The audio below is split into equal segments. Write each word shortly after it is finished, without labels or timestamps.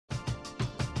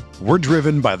We're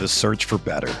driven by the search for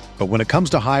better. But when it comes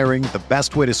to hiring, the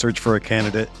best way to search for a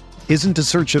candidate isn't to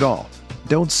search at all.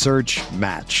 Don't search,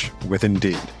 match with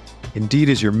Indeed. Indeed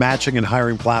is your matching and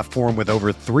hiring platform with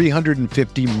over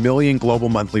 350 million global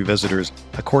monthly visitors,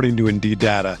 according to Indeed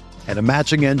data, and a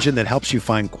matching engine that helps you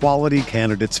find quality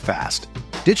candidates fast.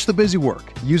 Ditch the busy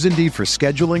work. Use Indeed for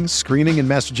scheduling, screening, and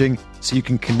messaging so you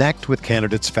can connect with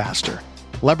candidates faster.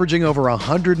 Leveraging over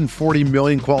 140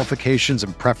 million qualifications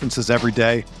and preferences every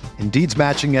day, Indeed's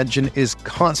matching engine is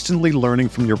constantly learning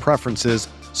from your preferences,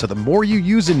 so the more you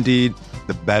use Indeed,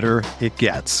 the better it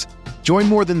gets. Join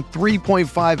more than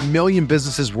 3.5 million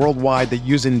businesses worldwide that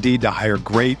use Indeed to hire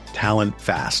great talent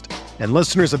fast. And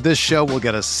listeners of this show will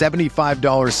get a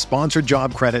 $75 sponsored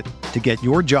job credit to get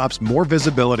your jobs more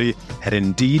visibility at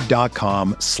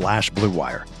Indeed.com/Blue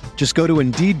Wire. Just go to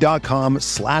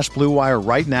Indeed.com/Blue Wire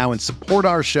right now and support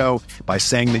our show by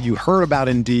saying that you heard about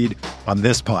Indeed on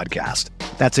this podcast.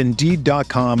 That's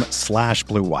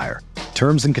Indeed.com/Blue Wire.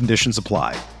 Terms and conditions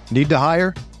apply. Need to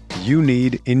hire? You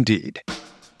need Indeed.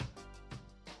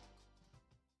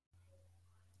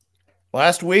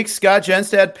 Last week, Scott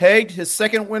Genstad pegged his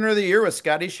second winner of the year with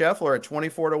Scotty Scheffler at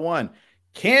 24-1.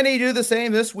 Can he do the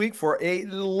same this week for a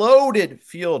loaded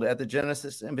field at the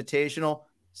Genesis Invitational?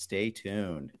 Stay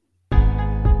tuned.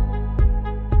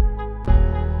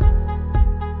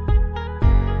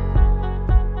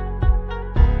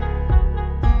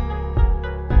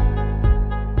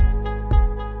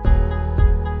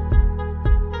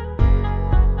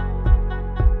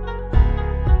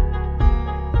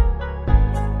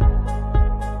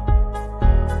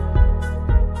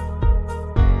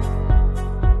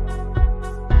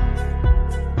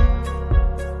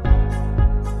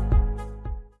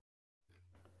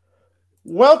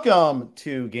 Welcome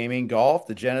to Gaming Golf,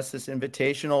 the Genesis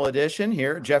Invitational Edition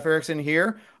here. Jeff Erickson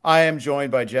here. I am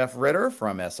joined by Jeff Ritter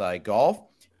from SI Golf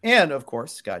and, of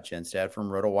course, Scott Genstad from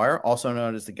RotoWire, also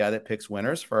known as the guy that picks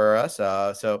winners for us.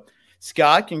 So,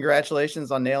 Scott,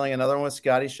 congratulations on nailing another one with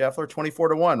Scotty Scheffler,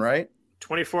 24-1, right?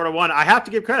 24-1. I have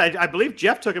to give credit. I believe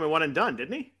Jeff took him at one and done,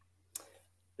 didn't he?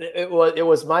 It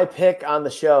was my pick on the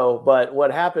show, but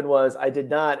what happened was I did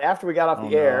not. After we got off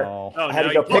the air, I had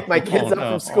to go pick my kids up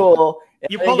from school.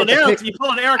 You pulled an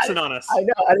Erickson on us. I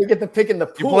know. I didn't get the pick in the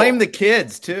pool. You blame the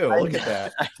kids too. Look at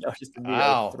that. I know. Just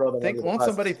wow. Won't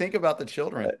somebody think about the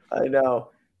children? I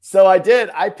know. So I did.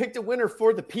 I picked a winner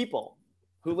for the people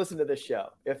who listen to this show.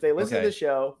 If they listen to the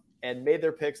show and made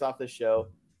their picks off the show,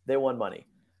 they won money.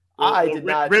 I did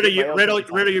not. Ritter,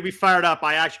 you'll be fired up.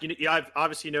 I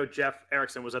obviously know Jeff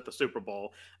Erickson was at the Super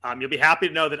Bowl. You'll be happy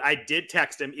to know that I did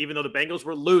text him, even though the Bengals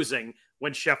were losing,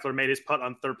 when Scheffler made his putt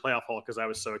on third playoff hole, because I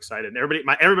was so excited. And everybody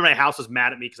in my house was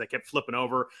mad at me because I kept flipping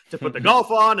over to put the golf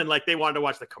on, and like they wanted to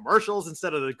watch the commercials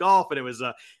instead of the golf, and it was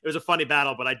a funny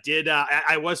battle. But I did.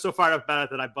 I was so fired up about it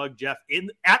that I bugged Jeff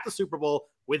at the Super Bowl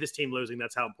with his team losing.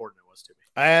 That's how important it was to me.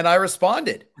 And I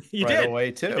responded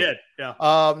away too. You did, yeah.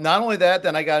 Not only that,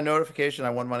 then I got a notification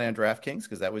I won money on DraftKings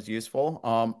because that was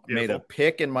useful. Made a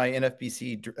pick in my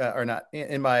NFBC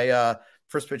in my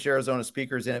First Pitch Arizona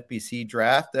Speakers NFBC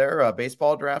draft there,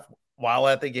 baseball draft while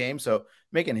at the game. So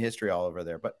making history all over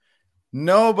there. But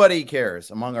nobody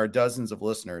cares among our dozens of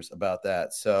listeners about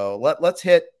that. So let's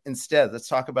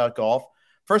talk about golf.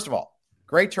 First of all,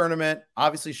 great tournament.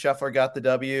 Obviously, Scheffler got the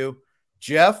W.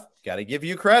 Jeff, got to give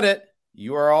you credit.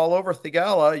 You are all over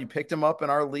Theegala. You picked him up in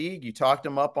our league. You talked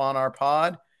him up on our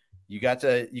pod. You got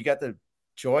to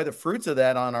enjoy the fruits of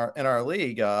that in our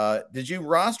league. Did you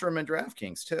roster him in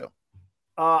DraftKings too?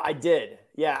 I did.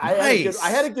 Yeah, nice.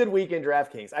 I had a good week in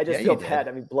DraftKings. I just feel bad.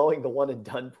 I mean, blowing the one and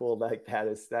done pool like that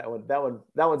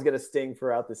one's gonna sting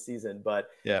throughout the season. But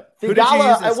yeah,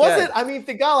 Theegala,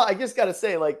 Theegala. I just gotta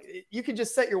say, like, you can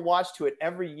just set your watch to it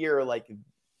every year, like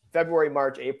February,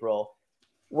 March, April,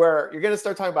 where you're going to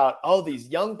start talking about, these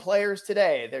young players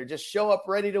today, they're just show up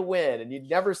ready to win, and you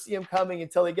never see them coming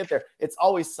until they get there. It's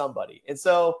always somebody. And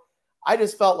so I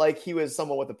just felt like he was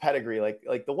someone with a pedigree.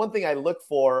 Like the one thing I look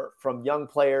for from young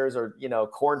players or,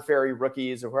 Corn Ferry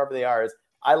rookies or whoever they are is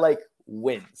I like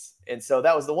wins. And so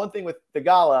that was the one thing with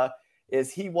Theegala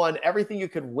is he won everything you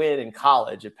could win in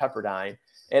college at Pepperdine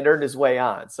and earned his way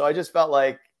on. So I just felt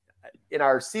like in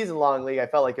our season-long league, I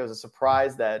felt like it was a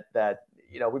surprise that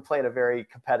we play in a very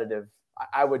competitive,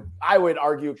 I would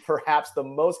argue perhaps the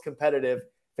most competitive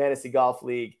fantasy golf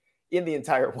league in the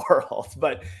entire world.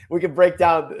 But we can break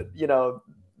down,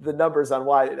 the numbers on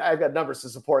why. I've got numbers to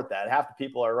support that. Half the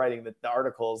people are writing the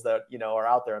articles that, are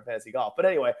out there on fantasy golf. But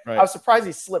anyway, right. I was surprised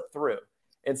he slipped through.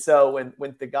 And so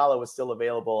when Theegala was still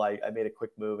available, I made a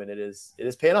quick move, and it is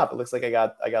paying off. It looks like I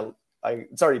got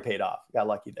it's already paid off. Got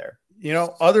lucky there.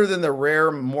 Other than the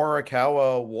rare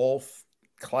Morikawa, Wolf,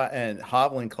 and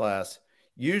Hovland class,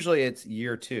 usually it's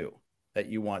year 2 that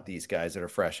you want these guys that are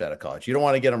fresh out of college. You don't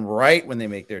want to get them right when they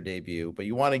make their debut, but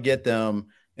you want to get them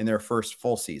in their first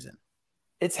full season.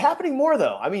 It's happening more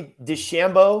though. I mean,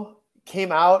 DeChambeau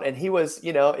came out and he was,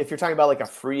 if you're talking about like a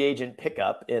free agent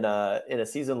pickup in a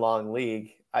season-long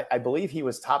league, I believe he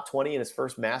was top 20 in his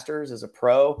first Masters as a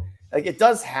pro. Like it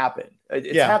does happen. And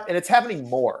it's happening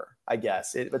more, I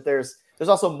guess. But there's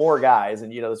also more guys,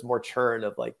 and there's more churn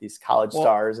of like these college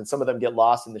stars, and some of them get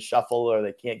lost in the shuffle or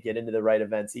they can't get into the right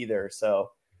events either.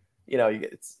 So,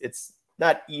 it's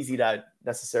not easy to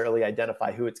necessarily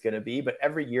identify who it's going to be, but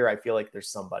every year I feel like there's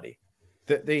somebody.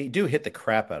 They do hit the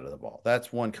crap out of the ball.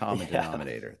 That's one common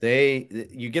denominator.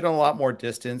 You get a lot more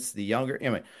distance. The younger,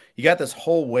 you got this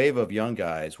whole wave of young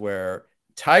guys where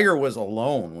Tiger was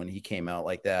alone when he came out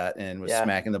like that and was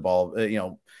smacking the ball,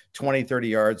 20, 30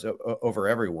 yards over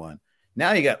everyone.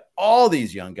 Now you got all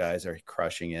these young guys are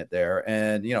crushing it there.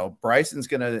 And, Bryson's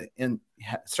going to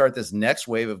start this next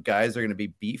wave of guys that are going to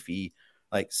be beefy,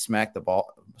 like smack the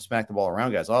ball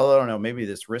around guys. Although I don't know, maybe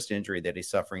this wrist injury that he's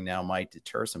suffering now might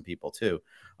deter some people too.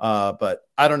 But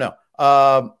I don't know.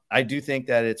 I do think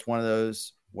that it's one of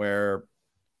those where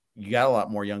you got a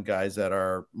lot more young guys that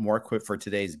are more equipped for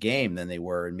today's game than they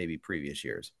were in maybe previous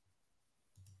years.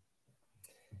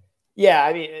 Yeah,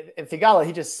 I mean, and Theegala,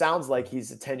 he just sounds like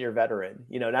he's a 10-year veteran.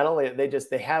 Not only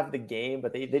they have the game,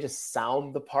 but they just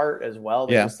sound the part as well.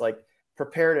 They're just like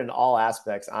prepared in all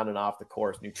aspects on and off the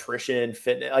course, nutrition,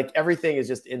 fitness, like everything is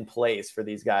just in place for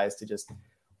these guys to just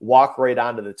walk right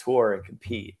onto the tour and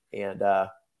compete. And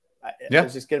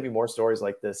there's just going to be more stories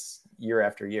like this year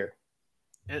after year.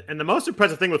 And the most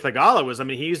impressive thing with Theegala was,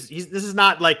 he's this is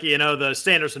not like, the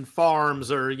Sanderson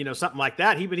Farms or, something like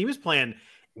that. He was playing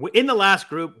in the last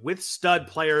group with stud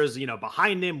players,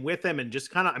 behind him, with him, and just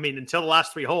kind of, until the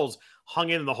last 3 holes, hung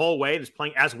in the whole way, just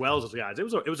playing as well as those guys. It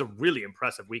was a really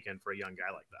impressive weekend for a young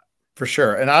guy like that. For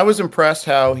sure. And I was impressed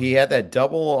how he had that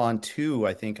double on 2,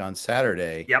 I think, on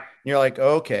Saturday. Yep. You're like,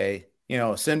 okay,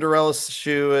 Cinderella's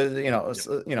shoe is,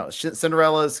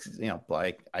 Cinderella's,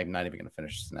 like, I'm not even going to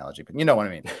finish this analogy, but you know what I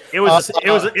mean? It was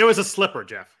a slipper,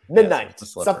 Jeff. Midnight.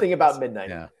 Yes, slipper. Something about midnight.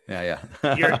 Yeah.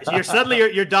 You're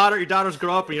suddenly your daughters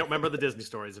grow up and you don't remember the Disney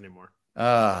stories anymore.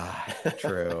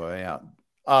 True. Yeah.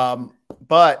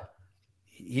 But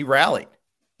he rallied,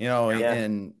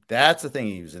 and that's the thing.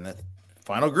 He was in the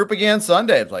final group again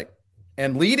Sunday,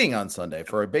 and leading on Sunday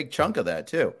for a big chunk of that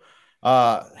too.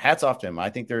 Hats off to him.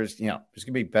 I think there's going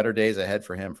to be better days ahead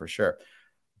for him for sure.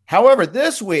 However,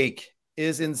 this week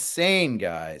is insane,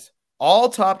 guys. All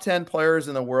top 10 players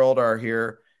in the world are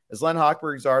here. As Len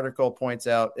Hochberg's article points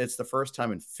out, it's the first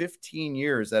time in 15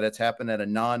 years that it's happened at a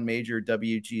non-major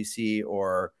WGC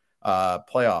or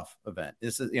playoff event.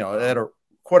 This is, at a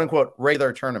quote unquote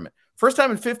regular tournament. First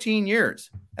time in 15 years.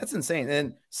 That's insane.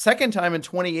 And second time in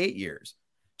 28 years.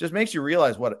 Just makes you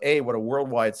realize what a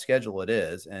worldwide schedule it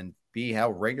is, and B,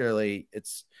 how regularly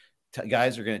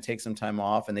guys are going to take some time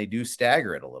off, and they do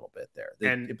stagger it a little bit there.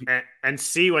 And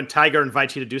C, when Tiger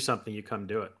invites you to do something, you come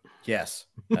do it. Yes,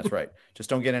 that's right. Just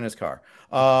don't get in his car.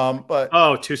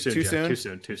 But too soon. Too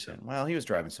soon. Too soon. Well, he was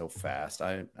driving so fast.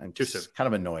 I'm too soon. Kind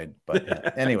of annoyed.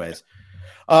 But anyways,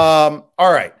 all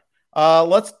right.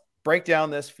 Let's break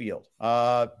down this field.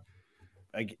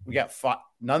 We got 5.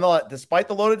 Nonetheless, despite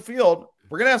the loaded field,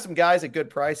 we're going to have some guys at good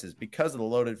prices because of the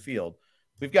loaded field.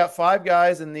 We've got 5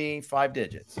 guys in the 5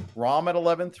 digits. Rahm at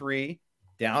 11.3,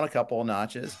 down a couple of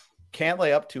notches.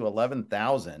 Cantlay up to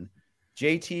 11,000.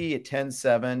 JT at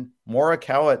 10.7.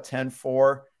 Morikawa at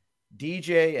 10.4.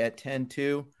 DJ at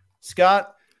 10.2.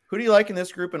 Scott, who do you like in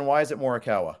this group, and why is it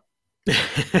Morikawa?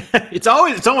 It's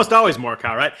almost always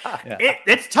Morikawa, right? Yeah.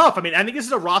 It's tough. I think this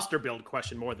is a roster build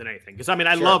question more than anything, because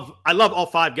I love all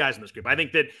 5 guys in this group. I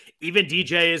think that even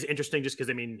DJ is interesting just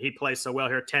because he plays so well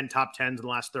here. 10 top 10s in the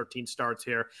last 13 starts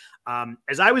here.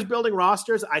 As I was building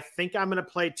rosters, I think I'm going to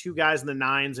play 2 guys in the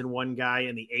 9s and 1 guy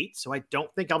in the 8s. So I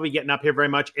don't think I'll be getting up here very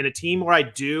much. In a team where I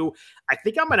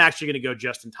think I'm actually going to go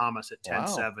Justin Thomas at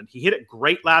 10.7. Wow. He hit it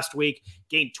great last week,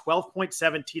 gained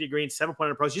 12.7 tee to green,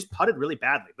 7.0 pros. Just putted really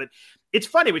badly, but it's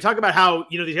funny. We talk about how,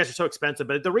 these guys are so expensive,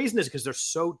 but the reason is because they're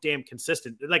so damn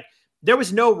consistent. Like, there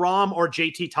was no Rahm or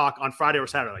JT talk on Friday or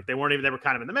Saturday. Like, they were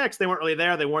kind of in the mix. They weren't really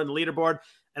there. They weren't in the leaderboard.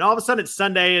 And all of a sudden it's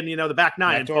Sunday and, the back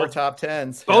nine. And both top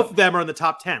tens. Both of them are in the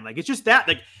top 10. Like, it's just that.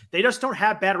 Like, they just don't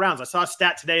have bad rounds. I saw a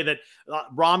stat today that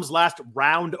Rahm's last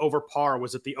round over par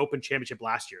was at the Open Championship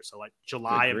last year. So, like,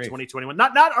 July of 2021.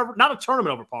 Not a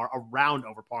tournament over par, a round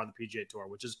over par on the PGA Tour,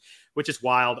 which is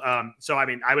wild. So, I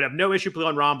mean, I would have no issue playing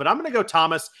on Rahm, but I'm going to go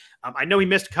Thomas. I know he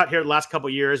missed a cut here the last couple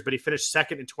of years, but he finished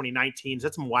second in 2019. So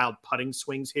that's some wild putting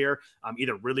swings here,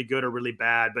 either really good or really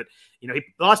bad. But, he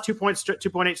lost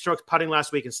 2.8 strokes putting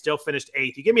last week and still finished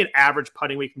eighth. You give me an average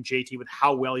putting week from JT with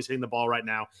how well he's hitting the ball right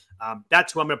now.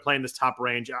 That's who I'm going to play in this top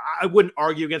range. I wouldn't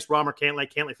argue against Rahm or Cantlay.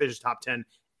 Cantlay finishes top 10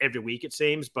 every week, it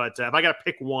seems. But if I got to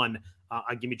pick one,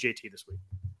 I'd give me JT this week.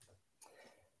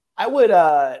 I would.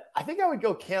 I think I would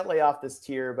go Cantlay off this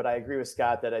tier, but I agree with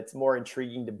Scott that it's more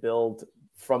intriguing to build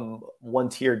from one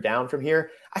tier down from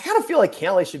here. I kind of feel like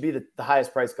Cantlay should be the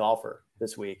highest priced golfer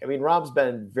this week. I mean, Rahm's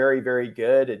been very, very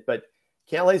good, but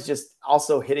Cantlay's just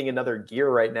also hitting another gear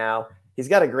right now. He's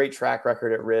got a great track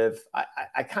record at Riv.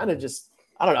 I kind of just,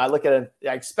 I don't know. I look at him.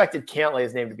 I expected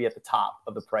Cantlay's name to be at the top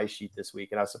of the price sheet this week,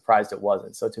 and I was surprised it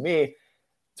wasn't. So to me,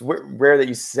 it's rare that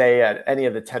you say any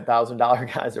of the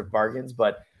 $10,000 guys are bargains,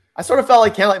 but I sort of felt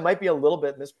like Cantlay might be a little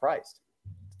bit mispriced.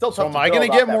 Still tough. So am I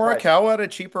going to get Morikawa at a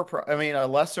cheaper price? I mean, a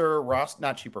lesser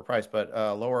not cheaper price, but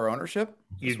lower ownership?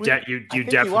 You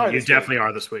definitely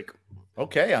are this week.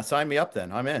 Okay, sign me up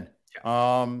then. I'm in.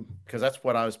 Because that's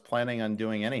what I was planning on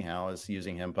doing anyhow, is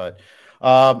using him. But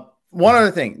one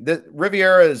other thing, the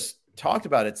Riviera's talked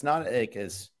about, it's not like a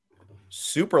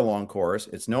super long course.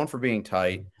 It's known for being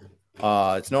tight.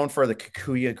 It's known for the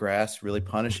Kikuyu grass really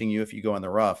punishing you if you go in the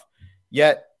rough.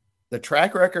 Yet the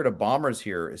track record of bombers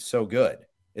here is so good.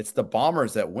 It's the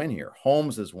bombers that win here.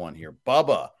 Holmes has won here.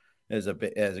 Bubba has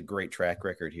a great track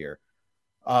record here.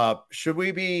 Should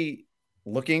we be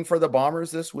looking for the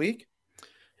bombers this week?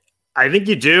 I think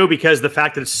you do, because the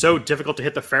fact that it's so difficult to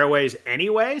hit the fairways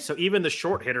anyway. So even the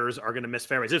short hitters are going to miss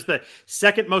fairways. It's the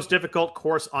second most difficult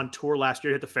course on tour last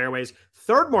year to hit the fairways.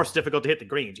 Third most difficult to hit the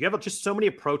greens. You have just so many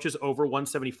approaches over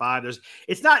 175.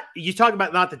 It's not, you talk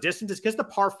about not the distance, it's because the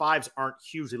par fives aren't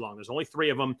hugely long. There's only 3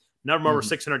 of them. None of them over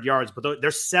 600 yards, but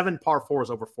there's 7 par fours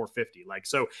over 450. Like,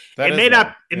 so it may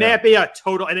not be a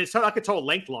total, and it's not like a total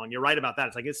length long. You're right about that.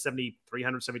 It's like it's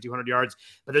 7,300, 7,200 yards,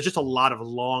 but there's just a lot of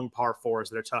long par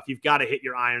fours that are tough. You've got to hit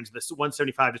your irons, this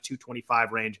 175 to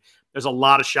 225 range. There's a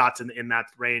lot of shots in that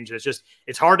range.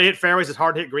 It's hard to hit fairways. It's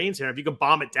hard to hit greens here. If you can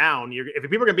bomb it down, if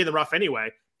people are going to be in the rough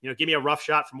anyway, give me a rough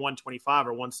shot from 125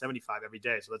 or 175 every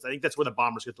day. So I think that's where the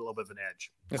bombers get a little bit of an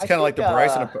edge. It's kind of like the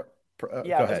Bryson. I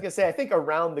was going to say, I think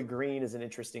around the green is an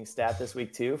interesting stat this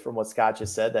week too, from what Scott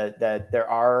just said, that there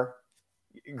are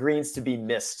greens to be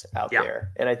missed out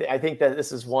there. And I think that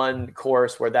this is one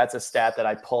course where that's a stat that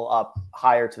I pull up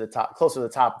higher to the top, closer to the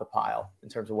top of the pile in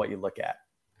terms of what you look at.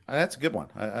 That's a good one.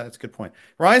 That's a good point.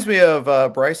 Reminds me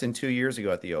of Bryson 2 years ago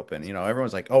at the Open.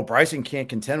 Everyone's like, oh, Bryson can't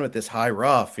contend with this high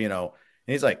rough, and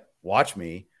he's like, watch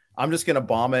me. I'm just going to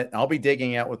bomb it. I'll be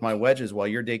digging out with my wedges while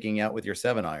you're digging out with your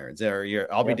 7 irons.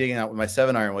 I'll be digging out with my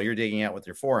 7 iron while you're digging out with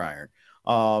your 4 iron.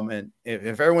 And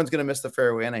if everyone's going to miss the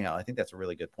fairway anyhow, I think that's a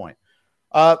really good point.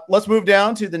 Let's move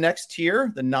down to the next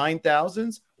tier, the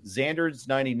 9,000s. Xander's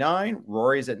 99,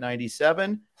 Rory's at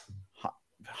 97,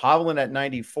 Hovland at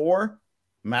 94,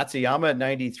 Matsuyama at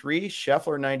 93,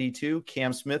 Scheffler 92,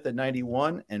 Cam Smith at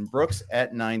 91, and Brooks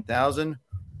at 9,000.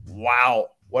 Wow,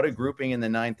 what a grouping in the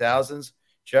 9,000s.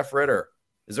 Jeff Ritter,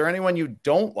 is there anyone you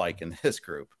don't like in this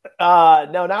group? No,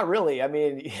 not really. I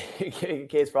mean, in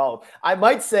case for all of them.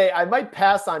 I might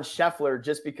pass on Scheffler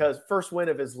just because first win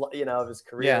of his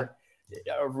career,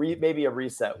 maybe a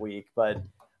reset week, but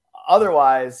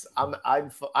otherwise,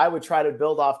 I would try to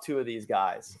build off 2 of these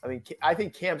guys. I mean, I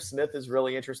think Cam Smith is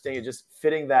really interesting and just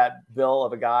fitting that bill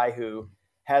of a guy who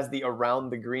has the around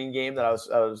the green game that I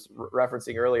was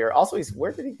referencing earlier. Also,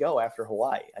 where did he go after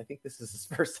Hawaii? I think this is his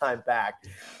first time back.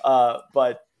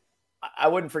 But I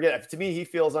wouldn't forget, to me, he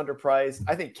feels underpriced.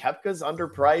 I think Koepka's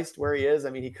underpriced where he is. I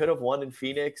mean, he could have won in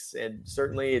Phoenix, and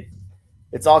certainly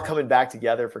it's all coming back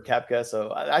together for Koepka.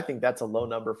 So I think that's a low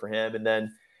number for him. And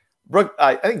then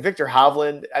I think Victor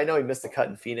Hovland, I know he missed the cut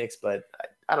in Phoenix, but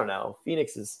I don't know.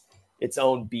 Phoenix is its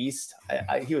own beast.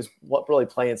 He was really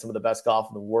playing some of the best golf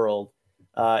in the world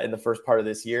in the first part of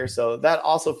this year. So that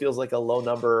also feels like a low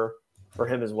number for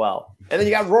him as well. And then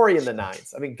you got Rory in the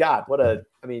 9s. I mean, God,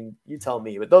 you tell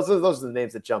me, but those are the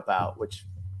names that jump out, which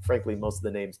frankly, most of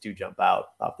the names do jump out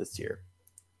off this tier.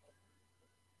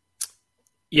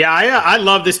 Yeah, I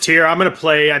love this tier. I think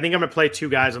I'm going to play two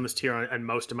guys on this tier on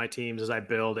most of my teams as I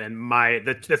build. And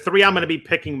the three I'm going to be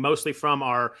picking mostly from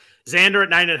are Xander at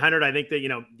 9,900. I think that,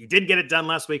 he didn't get it done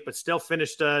last week, but still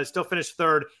finished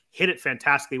third, hit it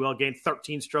fantastically well, gained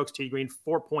 13 strokes tee green,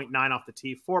 4.9 off the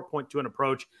tee, 4.2 in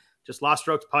approach. Just lost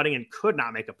strokes putting and could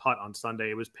not make a putt on Sunday.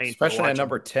 It was painful. Especially at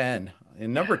number 10.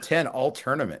 In number 10 all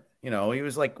tournament. He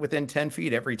was like within 10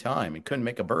 feet every time and couldn't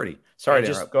make a birdie. Sorry to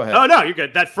interrupt. Go ahead. Oh, no, you're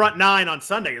good. That front nine on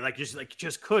Sunday,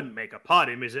 just couldn't make a putt.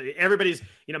 I mean, everybody's,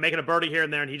 making a birdie here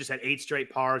and there, and he just had 8 straight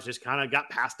pars, just kind of got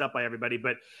passed up by everybody.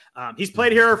 But he's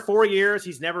played here 4 years.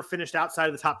 He's never finished outside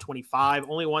of the top 25,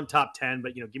 only one top 10,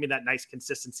 but, give me that nice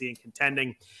consistency and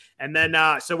contending. And then,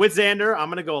 so with Xander, I'm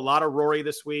going to go a lot of Rory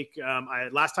this week.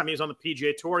 Last time he was on the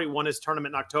PGA Tour, he won his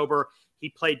tournament in October. He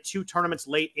played 2 tournaments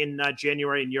late in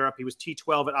January in Europe. He was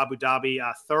T12 at Abu Dhabi,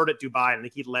 third at Dubai. And I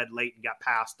think he led late and got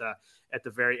passed at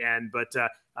the very end. But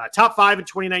top 5 in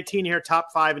 2019 here, top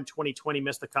 5 in 2020.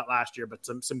 Missed the cut last year, but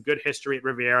some good history at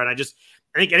Riviera. And I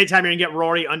think anytime you're going to get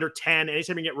Rory under 10,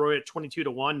 anytime you get Rory at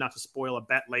 22-1, not to spoil a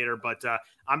bet later, but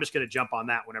I'm just going to jump on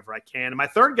that whenever I can. And my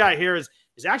third guy here is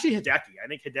actually Hideki. I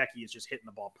think Hideki is just hitting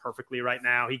the ball perfectly right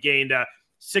now. He gained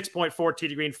 6.4 tee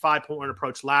to green, 5.1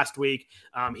 approach last week.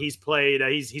 He's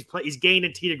gained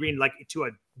in tee to green like to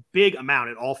a big amount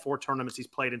at all 4 tournaments he's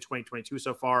played in 2022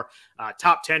 so far.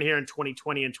 Top 10 here in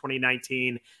 2020 and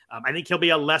 2019. I think he'll be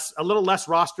a little less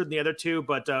rostered than the other 2,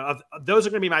 but those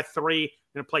are going to be my 3. I'm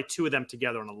going to play 2 of them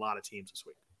together on a lot of teams this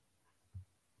week.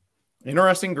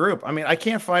 Interesting group. I mean, I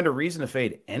can't find a reason to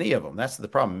fade any of them. That's the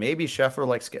problem. Maybe Scheffler,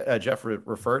 like Jeff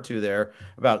referred to there,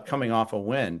 about coming off a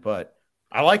win, but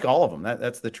I like all of them.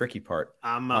 That's the tricky part.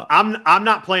 I'm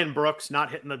not playing Brooks,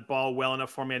 not hitting the ball well enough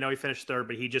for me. I know he finished third,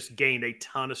 but he just gained a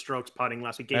ton of strokes putting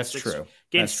last week.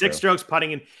 Gained 6 strokes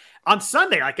putting, and on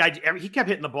Sunday, he kept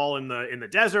hitting the ball in the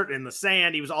desert, in the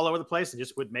sand. He was all over the place and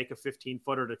just would make a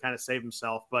 15-footer to kind of save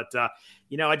himself. But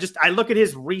I look at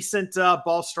his recent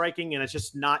ball striking, and it's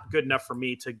just not good enough for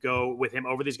me to go with him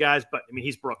over these guys. But I mean,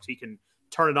 he's Brooks. He can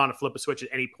turn it on and flip a switch at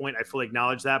any point. I fully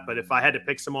acknowledge that. But if I had to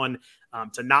pick someone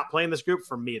to not play in this group,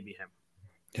 for me, it'd be him.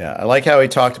 Yeah, I like how he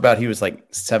talked about he was like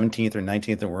 17th or 19th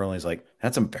in the world. He's like,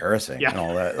 that's embarrassing and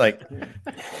all that. Like,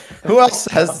 who else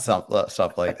has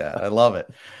stuff like that? I love it.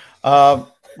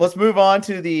 Let's move on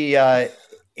to the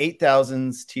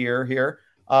 8,000s tier here.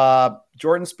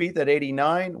 Jordan Spieth at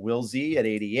 89, Will Z at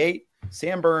 88,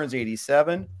 Sam Burns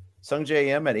 87, Sungjae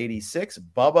Im at 86,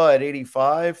 Bubba at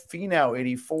 85, Finau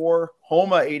 84,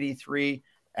 Homa 83,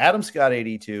 Adam Scott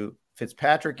 82,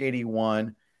 Fitzpatrick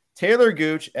 81, Taylor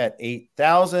Gooch at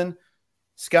 8,000.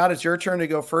 Scott, it's your turn to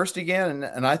go first again,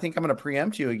 and I think I'm going to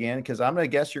preempt you again because I'm going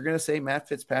to guess you're going to say Matt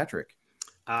Fitzpatrick.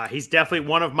 He's definitely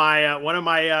one of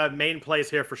my main plays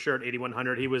here for sure at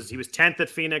 8,100. He was 10th at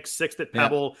Phoenix, 6th at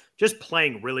Pebble, just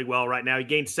playing really well right now. He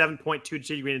gained 7.2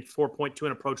 tee green and 4.2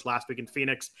 in approach last week in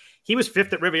Phoenix. He was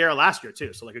 5th at Riviera last year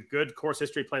too, so like a good course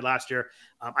history play last year.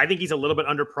 I think he's a little bit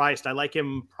underpriced. I like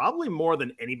him probably more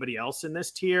than anybody else in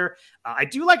this tier. I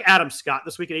do like Adam Scott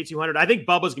this week at 8,200. I think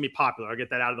Bubba's gonna be popular. I'll get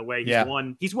that out of the way.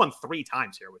 He's won 3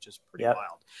 times here, which is pretty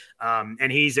wild.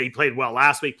 And he played well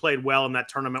last week. Played well in that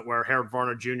tournament where Harold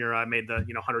Varner Jr. Made the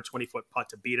 120-foot putt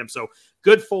to beat him. So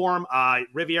good form.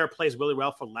 Riviera plays really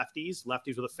well for lefties.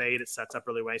 Lefties with a fade, it sets up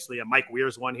really nicely. Mike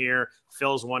Weir's won here.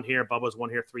 Phil's won here. Bubba's won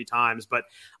here 3 times. But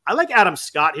I like Adam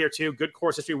Scott here too. Good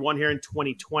course history. Won here in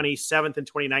 2020, 7th in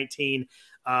 2019.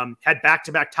 Had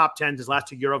back-to-back top 10s his last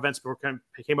 2 Euro events before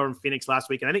he came over in Phoenix last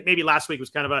week. And I think maybe last week was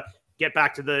kind of a get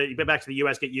back to the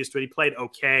U.S., get used to it. He played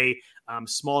okay,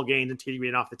 small gains and tee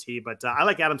green off the tee. But I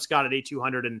like Adam Scott at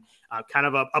 8,200 and kind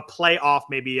of a play off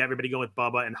maybe everybody going with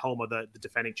Bubba and Homa, the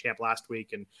defending champ last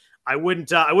week. And I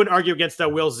wouldn't argue against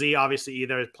Will Z, obviously,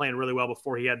 either. Playing really well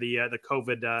before he had the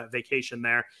COVID vacation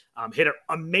there. Hit it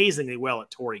amazingly well at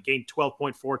Torrey. Gained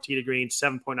 12.4 tee to green,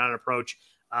 7.9 approach.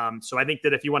 So I think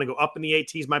that if you want to go up in the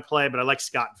 8s, my play, but I like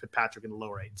Scott and Fitzpatrick in the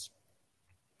lower 8s.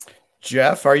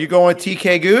 Jeff, are you going with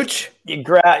TK Gooch? You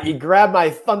grab my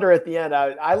thunder at the end.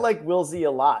 I like Will Z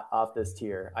a lot off this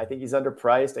tier. I think he's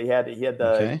underpriced.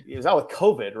 He was out with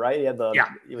COVID, right?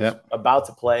 He was about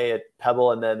to play at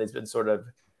Pebble, and then he's been sort of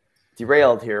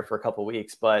derailed here for a couple of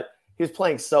weeks, but he was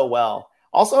playing so well.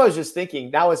 Also, I was just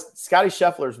thinking, now is Scotty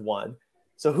Scheffler's won.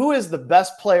 So who is the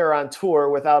best player on tour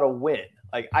without a win?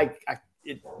 Like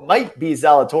it might be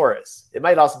Zalatoris. It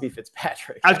might also be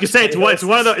Fitzpatrick. I was gonna say it's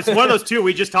one of those 2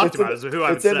 we just talked about.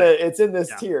 It's in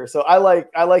this tier. So I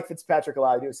like Fitzpatrick a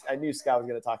lot. I knew Scott was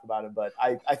going to talk about him, but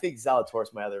I think Zalatoris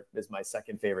is my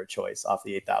second favorite choice off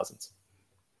the 8,000s.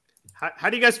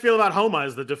 How do you guys feel about Homa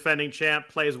as the defending champ?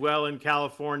 Plays well in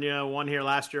California, won here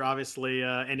last year, obviously.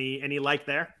 Any like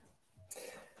there?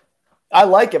 I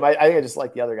like him. I think I just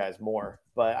like the other guys more,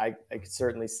 but I could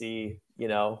certainly see,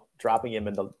 dropping him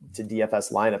into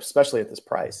DFS lineups, especially at this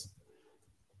price.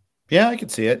 Yeah, I could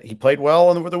see it. He played well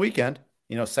over the weekend.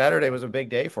 Saturday was a big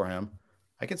day for him.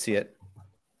 I could see it.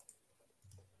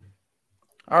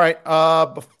 All right.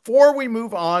 Before we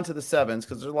move on to the sevens,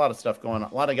 because there's a lot of stuff going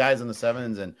on, a lot of guys in the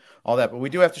sevens and all that, but we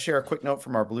do have to share a quick note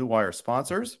from our Blue Wire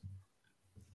sponsors.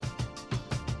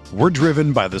 We're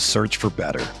driven by the search for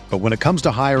better. But when it comes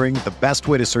to hiring, the best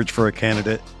way to search for a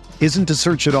candidate isn't to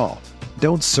search at all.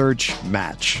 Don't search,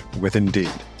 match with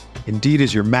Indeed. Indeed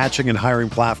is your matching and hiring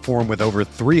platform with over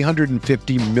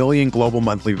 350 million global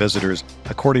monthly visitors,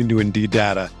 according to Indeed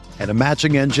data, and a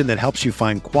matching engine that helps you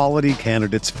find quality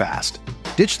candidates fast.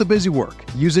 Ditch the busy work.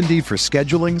 Use Indeed for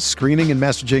scheduling, screening, and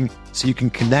messaging so you can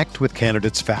connect with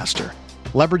candidates faster.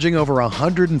 Leveraging over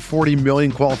 140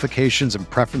 million qualifications and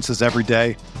preferences every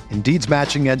day, Indeed's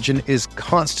matching engine is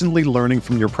constantly learning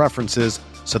from your preferences,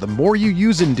 so the more you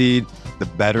use Indeed, the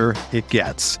better it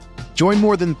gets. Join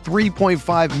more than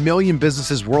 3.5 million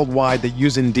businesses worldwide that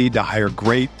use Indeed to hire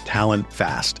great talent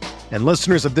fast. And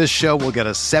listeners of this show will get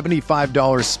a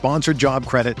 $75 sponsored job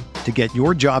credit to get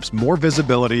your jobs more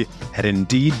visibility at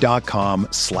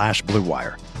Indeed.com/Blue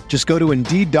Wire. Just go to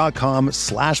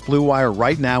Indeed.com/Blue Wire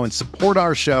right now and support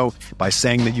our show by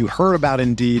saying that you heard about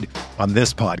Indeed on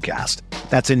this podcast.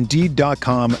 That's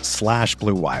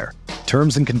Indeed.com/Blue Wire.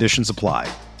 Terms and conditions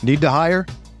apply. Need to hire?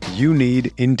 You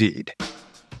need Indeed.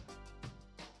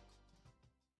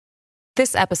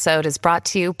 This episode is brought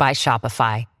to you by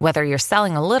Shopify. Whether you're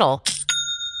selling a little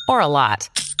or a lot,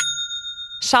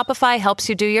 Shopify helps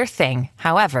you do your thing,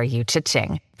 however you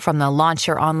cha-ching. From the launch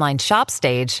your online shop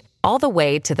stage, all the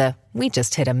way to the we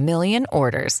just hit 1 million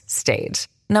orders stage.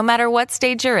 No matter what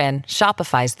stage you're in,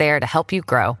 Shopify's there to help you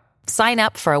grow. Sign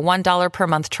up for a $1 per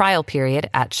month trial period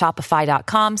at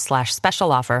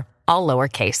shopify.com/special offer, all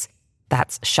lowercase.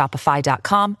 That's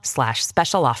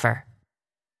shopify.com/special offer.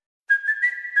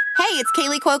 Hey, it's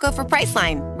Kaylee Cuoco for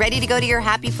Priceline. Ready to go to your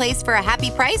happy place for a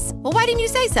happy price? Well, why didn't you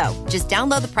say so? Just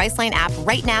download the Priceline app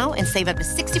right now and save up to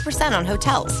 60% on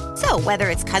hotels. So whether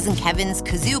it's Cousin Kevin's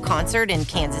Kazoo Concert in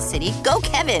Kansas City, go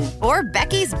Kevin, or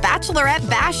Becky's Bachelorette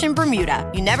Bash in Bermuda,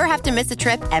 you never have to miss a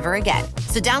trip ever again.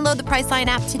 So download the Priceline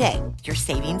app today. Your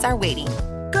savings are waiting.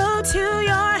 Go to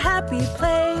your happy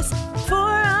place for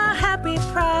a happy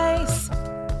price.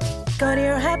 Go to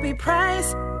your happy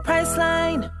price,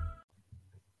 Priceline.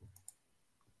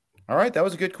 All right, that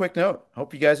was a good quick note.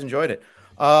 Hope you guys enjoyed it.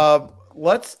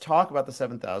 Let's talk about the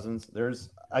 7,000s. There's,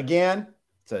 again,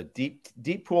 it's a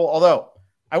deep pool. Although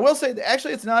I will say that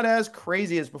actually it's not as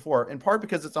crazy as before, in part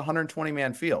because it's a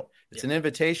 120-man field. It's an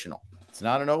invitational. It's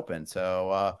not an open. So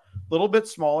a little bit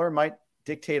smaller, might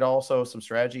dictate also some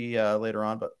strategy later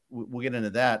on, but we'll get into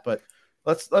that. But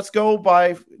let's go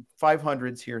by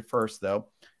 500s here first, though.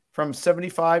 From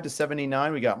 75 to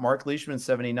 79, we got Mark Leishman,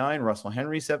 79, Russell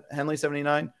Henley,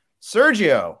 79.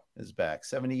 Sergio is back,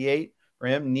 78 for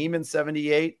him. Neiman,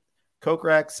 78.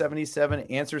 Kokrak, 77.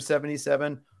 Answer,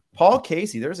 77. Paul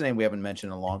Casey, there's a name we haven't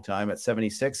mentioned in a long time, at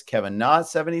 76. Kevin Na,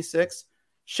 76.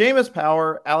 Seamus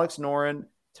Power, Alex Noren,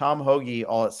 Tom Hoagie,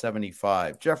 all at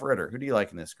 75. Jeff Ritter, who do you like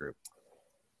in this group?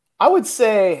 I would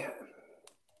say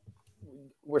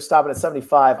we're stopping at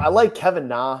 75. I like Kevin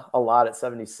Na a lot at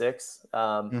 76.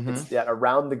 It's that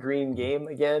around the green game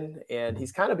again, and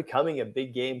he's kind of becoming a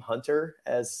big game hunter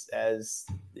as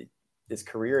his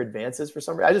career advances for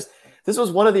some reason. This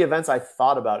was one of the events I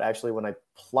thought about actually when I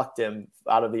plucked him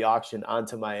out of the auction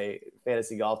onto my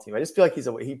fantasy golf team. I just feel like he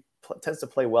tends to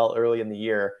play well early in the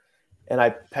year, and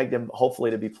I pegged him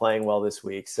hopefully to be playing well this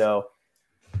week. So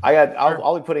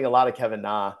I'll be putting a lot of Kevin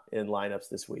Na in lineups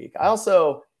this week.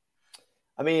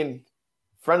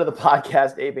 Friend of the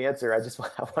podcast, Abe Answer, I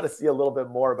want to see a little bit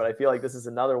more, but I feel like this is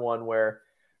another one where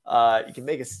you can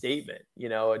make a statement,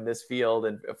 in this field.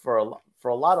 And for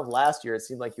a lot of last year, it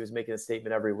seemed like he was making a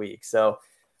statement every week. So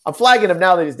I'm flagging him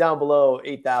now that he's down below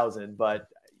 8,000, but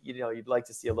you'd like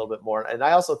to see a little bit more. And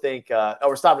I also think,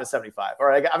 we're stopping at 75. All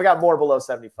right, I've got more below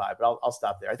 75, but I'll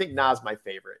stop there. I think Na's my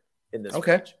favorite in this.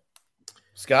 Okay. Range.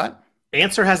 Scott?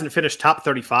 Answer hasn't finished top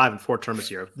 35 in 4 tournaments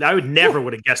here. I would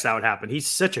have guessed that would happen. He's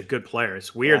such a good player.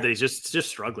 It's weird that he's just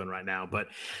struggling right now. But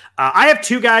I have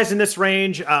 2 guys in this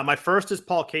range. My first is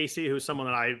Paul Casey, who's someone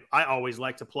that I always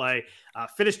like to play.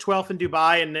 Finished 12th in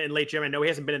Dubai in late January. I know he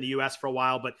hasn't been in the U.S. for a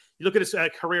while, but you look at his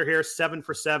career here, 7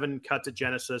 for 7 cuts at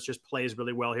Genesis, just plays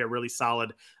really well here, really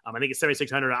solid. I think it's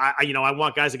 7,600. I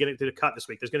want guys to get into the cut this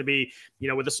week. There's going to be,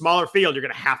 with a smaller field, you're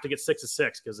going to have to get 6 of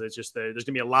 6 because it's just there's going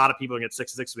to be a lot of people who get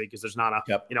 6 of 6 this week because there's not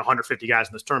 150 guys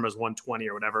in this tournament, 120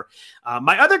 or whatever.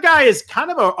 My other guy is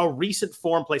kind of a recent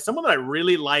form play, someone that I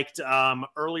really liked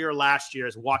earlier last year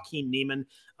is Joaquin Niemann.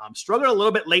 Struggled a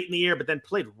little bit late in the year, but then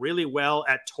played really well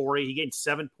at Torrey. He gained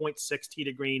 7.6 tee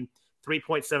to green,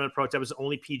 3.7 approach. That was the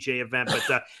only PGA event,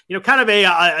 but kind of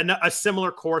a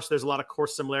similar course. There's a lot of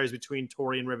course similarities between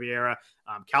Torrey and Riviera.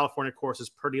 California course is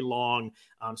pretty long.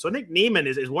 So I think Niemann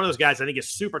is one of those guys I think is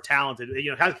super talented.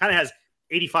 Kind of has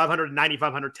 8,500 and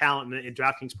 9,500 talent in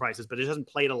DraftKings prices, but it hasn't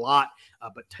played a lot.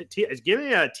 But it's giving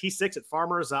me a T6 at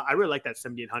Farmers. I really like that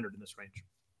 7,800 in this range.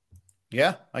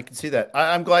 Yeah, I can see that.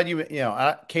 I'm glad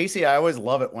Casey, I always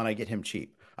love it when I get him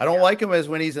cheap. I don't like him as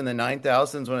when he's in the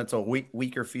 9,000s when it's a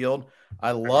weaker field.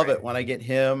 I love it when I get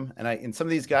him and some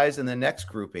of these guys in the next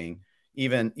grouping,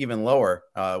 even lower.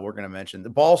 We're going to mention the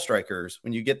ball strikers.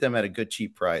 When you get them at a good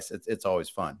cheap price, it's always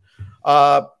fun.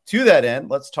 To that end,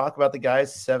 let's talk about the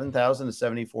guys 7,000 to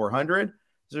 7,400.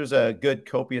 There's a good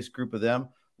copious group of them.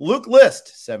 Luke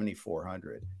List,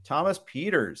 7,400. Thomas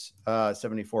Peters,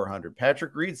 7,400.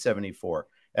 Patrick Reed, 74.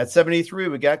 At 73,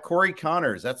 we got Corey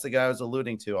Connors. That's the guy I was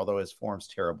alluding to, although his form's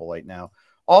terrible right now.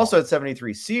 Also at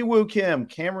 73, Siwoo Kim,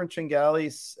 Cameron Chingali,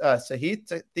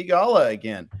 Sahith Theegala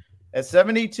again. At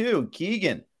 72,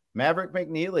 Keegan, Maverick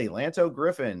McNeely, Lanto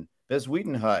Griffin, Biz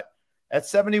Wiedenhut. At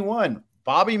 71,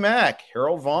 Bobby Mack,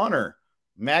 Harold Varner,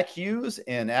 Mac Hughes,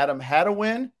 and Adam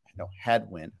Hadwin.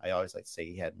 Hadwin. I always like to say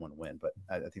he had one win, but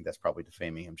I think that's probably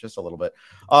defaming him just a little bit.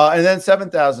 And then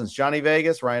 7,000s, Johnny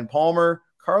Vegas, Ryan Palmer,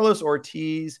 Carlos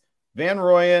Ortiz, Van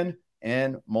Rooyen,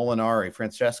 and Molinari,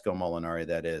 Francesco Molinari,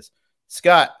 that is.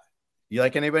 Scott, you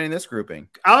like anybody in this grouping?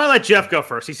 I'm going to let Jeff go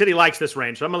first. He said he likes this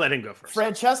range, so I'm going to let him go first.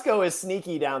 Francesco is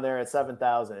sneaky down there at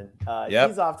 7,000.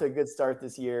 He's off to a good start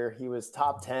this year. He was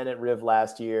top 10 at Riv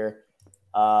last year.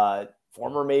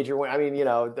 Former major win. I mean,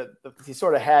 he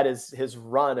sort of had his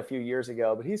run a few years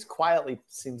ago, but he's quietly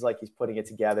seems like he's putting it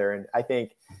together. And I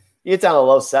think you get down to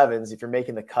low sevens. If you're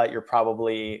making the cut, you're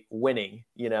probably winning.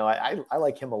 I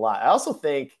like him a lot. I also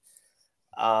think,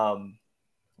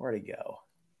 where'd he go?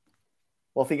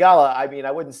 Well, Theegala,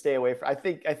 I wouldn't stay away from. I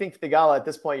think Theegala at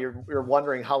this point, you're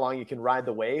wondering how long you can ride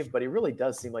the wave, but he really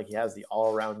does seem like he has the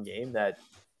all around game that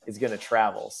is going to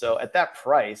travel. So at that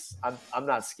price, I'm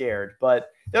not scared. But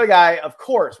the other guy, of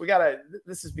course,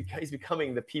 he's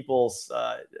becoming the people's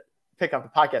pick up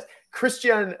the podcast.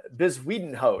 Christian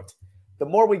Bezuidenhout. The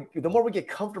more we get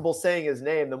comfortable saying his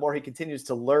name, the more he continues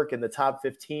to lurk in the top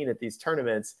 15 at these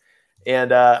tournaments.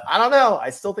 And I don't know.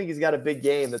 I still think he's got a big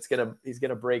game he's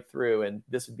gonna break through, and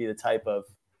this would be the type of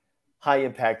high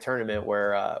impact tournament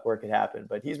where it could happen.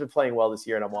 But he's been playing well this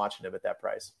year, and I'm watching him at that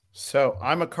price. So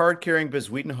I'm a card carrying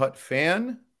Bezuidenhout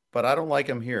fan, but I don't like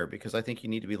him here because I think you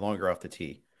need to be longer off the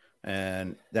tee,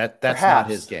 and that's not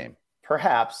his game.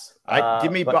 Perhaps.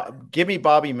 Give me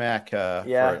Bobby Mack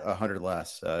for 100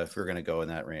 less if we're going to go in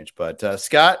that range. But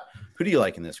Scott, who do you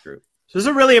like in this group? So this is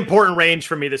a really important range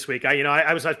for me this week.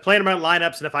 I was playing around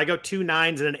lineups, and if I go 2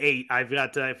 9s and an 8, I've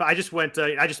got. If I just went,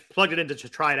 I just plugged it in to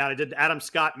try it out. I did Adam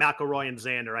Scott, McIlroy, and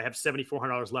Xander. I have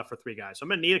 $7,400 left for 3 guys, so I'm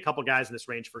going to need a couple guys in this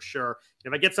range for sure.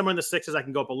 If I get someone in the 6s, I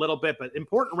can go up a little bit, but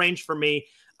important range for me.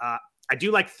 I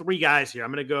do like 3 guys here.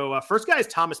 I'm going to go. First guy is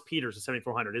Thomas Peters at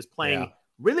 7,400. Is playing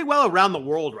really well around the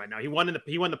world right now. He won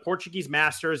the Portuguese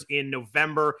Masters in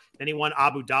November. Then he won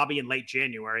Abu Dhabi in late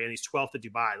January, and he's 12th at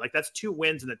Dubai. Like, that's 2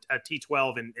 wins in the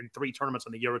T12 in 3 tournaments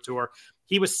on the Euro Tour.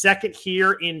 He was second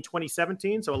here in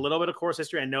 2017, so a little bit of course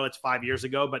history. I know it's 5 years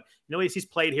ago, but he's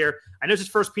played here. I know it's his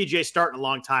first PGA start in a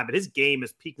long time, but his game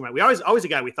is peaking right. We always a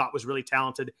guy we thought was really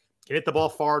talented. Can hit the ball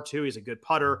far too. He's a good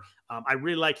putter. I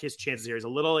really like his chances here.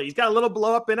 He's got a little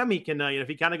blow up in him. He can, if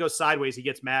he kind of goes sideways, he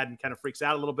gets mad and kind of freaks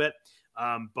out a little bit.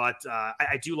 But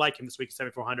I do like him this week at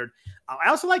 7,400. I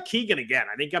also like Keegan again.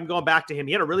 I think I'm going back to him.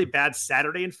 He had a really bad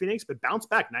Saturday in Phoenix, but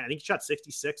bounced back. I think he shot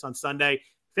 66 on Sunday,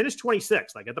 finished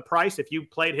 26. Like, at the price, if you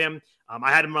played him,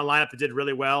 I had him in a lineup that did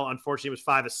really well. Unfortunately, it was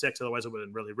 5 of 6. Otherwise, it would have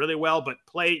been really, really well. But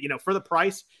play, for the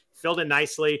price, filled in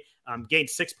nicely. Gained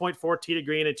 6.4 tee to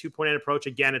green and 2.8 approach.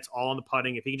 Again, it's all on the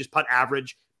putting. If he can just putt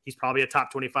average, he's probably a top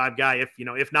 25 guy.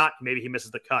 If not, maybe he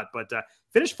misses the cut. But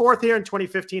finished 4th here in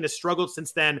 2015. Has struggled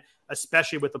since then,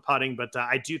 especially with the putting. But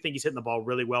I do think he's hitting the ball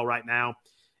really well right now.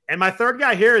 And my third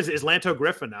guy here is Lanto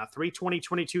Griffin. 3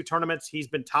 2022 tournaments. He's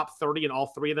been top 30 in all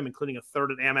 3 of them, including a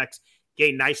 3rd at Amex.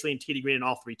 gained nicely in tee to green in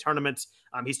all 3 tournaments.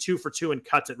 He's 2 for 2 in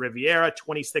cuts at Riviera,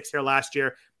 26 here last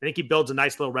year. I think he builds a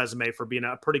nice little resume for being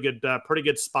a pretty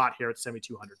good spot here at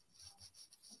 7,200.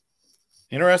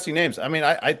 Interesting names. I mean,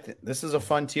 this is a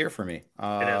fun tier for me.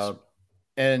 It is.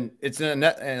 And it's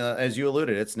as you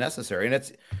alluded, it's necessary.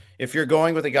 And if you're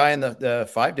going with a guy in the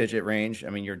 5-digit range, I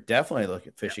mean, you're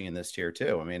definitely fishing in this tier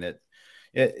too. I mean,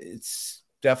 it's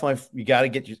definitely, you got to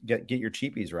get your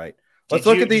cheapies right. Let's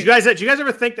look at these. Do you guys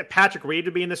ever think that Patrick Reed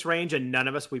would be in this range and none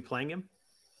of us would be playing him?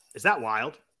 Is that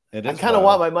wild? I kind of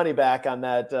want my money back on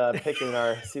that pick in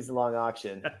our season-long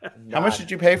auction. How much did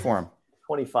you pay for him?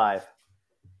 25.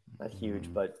 Not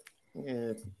huge, but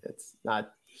it's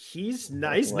not. He's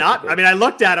nice. Not. I mean, I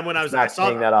looked at him when I was. I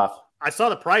saw that off. I saw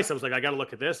the price. I was like, I got to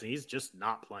look at this, and he's just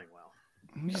not playing well.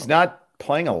 He's not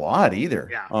playing a lot either.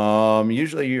 Yeah.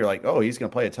 Usually you're like, oh, he's going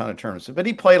to play a ton of tournaments, but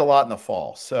he played a lot in the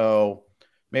fall, so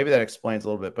maybe that explains a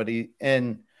little bit. But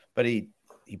he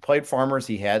played Farmers.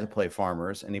 He had to play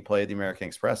Farmers, and he played the American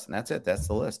Express, and that's it. That's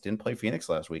the list. Didn't play Phoenix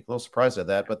last week. A little surprised at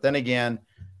that, but then again,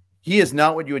 he is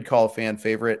not what you would call a fan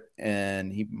favorite,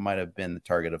 and he might have been the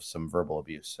target of some verbal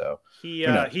abuse. So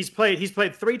he's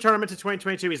played 3 tournaments in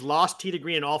 2022. He's lost tee to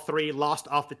green in all 3, lost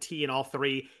off the tee in all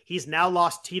 3. He's now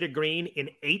lost tee to green in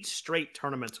 8 straight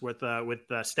tournaments with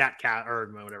StatCast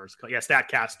or whatever it's called. Yeah,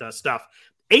 StatCast stuff.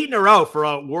 8 in a row for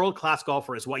a world-class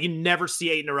golfer as well. You never see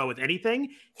 8 in a row with anything,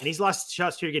 and he's lost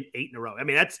shots here again 8 in a row. I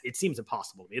mean, it seems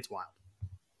impossible to me. It's wild.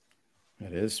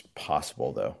 It is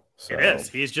possible though. So. It is.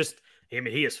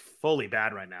 He is fully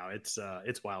bad right now. It's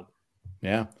wild.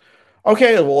 Yeah.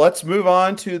 Okay, well, let's move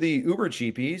on to the Uber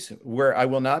cheapies, where I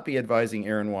will not be advising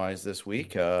Aaron Wise this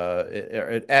week,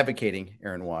 advocating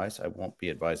Aaron Wise. I won't be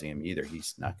advising him either.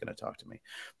 He's not going to talk to me.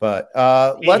 But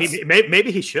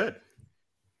maybe he should.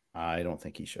 I don't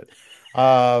think he should.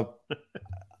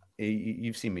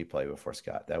 You've seen me play before,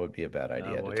 Scott. That would be a bad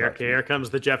idea. Here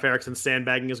comes the Jeff Erickson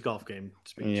sandbagging his golf game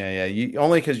speech. Yeah.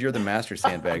 Only because you're the master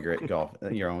sandbagger at golf,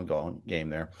 your own golf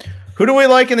game there. Who do we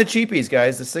like in the cheapies,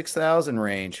 guys? The 6,000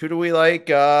 range. Who do we like?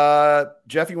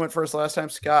 Jeff, you went first last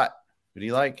time. Scott, who do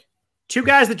you like? 2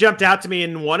 guys that jumped out to me,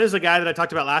 and one is a guy that I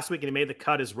talked about last week, and he made the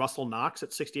cut, is Russell Knox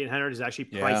at 6,800. He's actually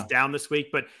priced down this week,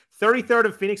 but 33rd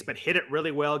in Phoenix, but hit it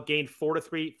really well. Gained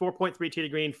 4.3 tee to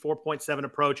green, 4.7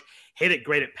 approach. Hit it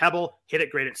great at Pebble. Hit it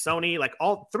great at Sony. Like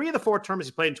all 3 of the 4 tournaments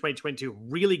he played in 2022,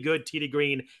 really good tee to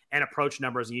green and approach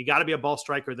numbers. And you got to be a ball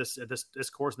striker this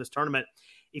course, this tournament.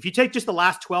 If you take just the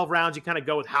last 12 rounds, you kind of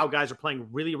go with how guys are playing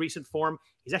really recent form.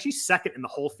 He's actually second in the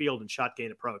whole field in shot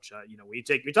gain approach.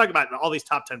 We talk about all these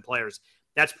top 10 players.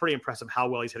 That's pretty impressive how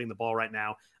well he's hitting the ball right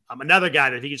now. Another guy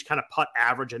that he just kind of putt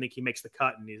average. I think he makes the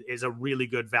cut and is a really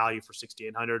good value for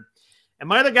 6,800. And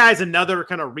my other guy is another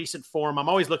kind of recent form. I'm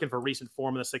always looking for recent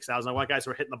form in the 6,000. I want guys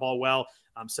who are hitting the ball well.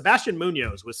 Sebastian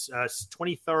Munoz was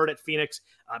 23rd at Phoenix,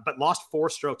 but lost 4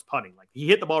 strokes putting. Like he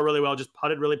hit the ball really well, just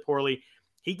putted really poorly.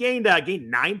 He gained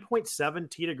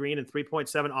 9.7 tee to green and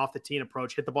 3.7 off the tee and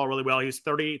approach. Hit the ball really well. He was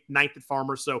 39th at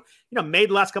Farmers, so made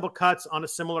the last couple cuts on a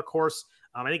similar course.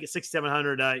 I think at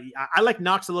 6,700, I like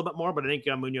Knox a little bit more, but I think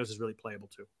Munoz is really playable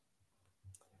too.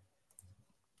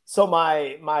 So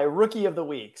my rookie of the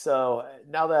week. So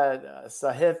now that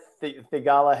Sahith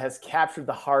Theegala has captured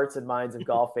the hearts and minds of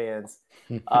golf fans,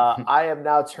 I am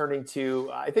now turning to,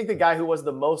 I think the guy who was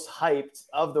the most hyped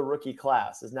of the rookie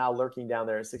class is now lurking down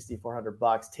there at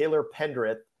 $6,400. Taylor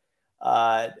Pendrith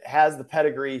has the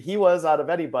pedigree. He was, out of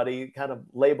anybody, kind of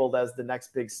labeled as the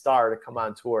next big star to come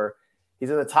on tour. He's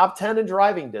in the top 10 in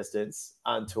driving distance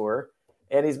on tour,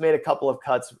 and he's made a couple of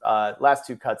cuts, last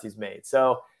 2 cuts he's made.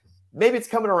 So maybe it's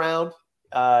coming around.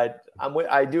 I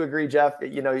do agree, Jeff.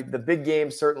 The big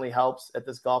game certainly helps at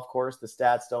this golf course. The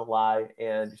stats don't lie.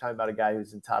 And you're talking about a guy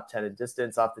who's in top 10 in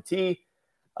distance off the tee.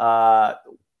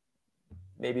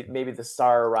 Maybe the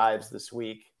star arrives this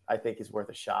week. I think he's worth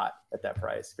a shot at that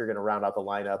price. If you're going to round out the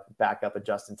lineup, back up a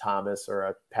Justin Thomas or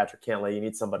a Patrick Cantlay, you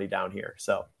need somebody down here.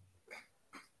 So,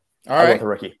 all right, the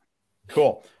rookie.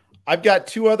 Cool. I've got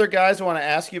 2 other guys I want to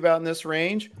ask you about in this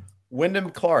range.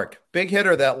 Wyndham Clark, big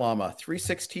hitter, that llama,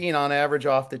 316 on average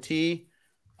off the tee.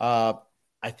 I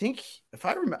think if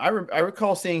I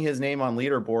recall seeing his name on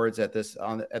leaderboards at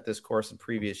this course in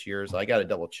previous years. I got to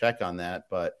double check on that,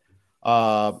 but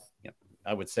I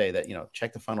would say that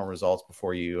check the final results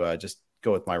before you just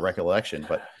go with my recollection.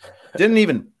 But didn't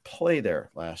even play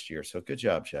there last year, so good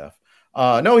job, Jeff.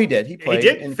 No, he did. He played. He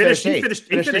did. And finished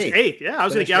eighth. Yeah, I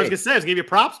was going to say, I was going to give you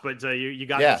props, but you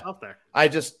got yourself there. I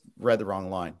just read the wrong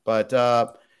line. But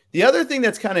the other thing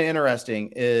that's kind of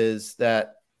interesting is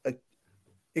that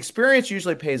experience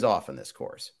usually pays off in this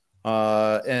course.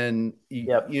 I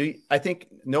think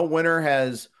no winner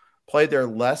has played there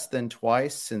less than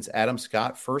twice since Adam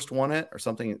Scott first won it, or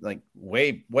something like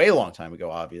way long time ago,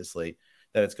 obviously,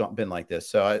 that it's been like this.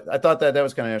 So I thought that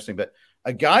was kind of interesting. But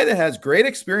a guy that has great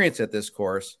experience at this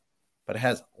course, but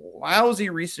has lousy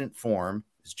recent form,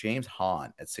 is James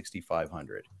Hahn at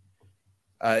 6,500.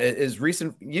 Is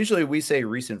recent. Usually we say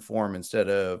recent form instead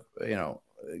of,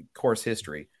 course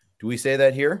history. Do we say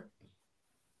that here?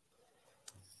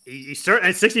 He certainly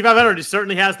at 6,500. He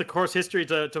certainly has the course history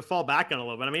to fall back on a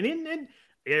little bit. I mean,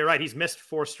 you're right. He's missed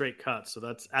 4 straight cuts, so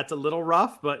that's a little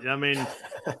rough. But I mean,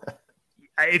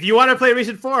 if you want to play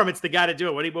recent form, it's the guy to do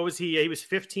it. What was he? He was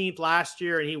 15th last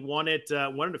year, and he won it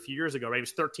a few years ago. Right? He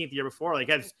was 13th the year before. Like,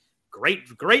 has great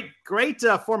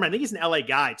form. I think he's an LA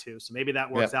guy too, so maybe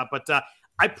that works out. But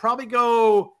I'd probably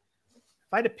go.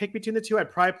 If I had to pick between the two, I'd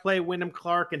probably play Wyndham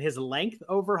Clark and his length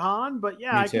over Hahn. But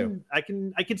yeah, I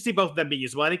can see both of them be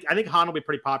usable. I think Hahn will be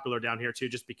pretty popular down here too,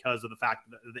 just because of the fact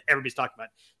that everybody's talking about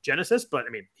Genesis. But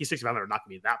I mean, he's 6,500, not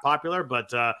going to be that popular.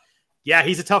 But yeah,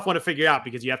 he's a tough one to figure out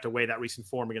because you have to weigh that recent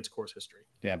form against course history.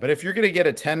 Yeah, but if you're going to get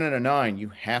a 10 and a 9, you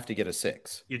have to get a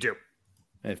 6. You do,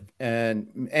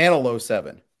 and a low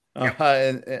 7. Yep.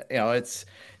 And it's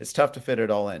tough to fit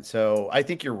it all in. So I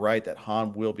think you're right that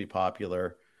Hahn will be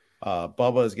popular.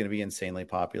 Bubba is going to be insanely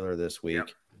popular this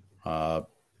week. Yep.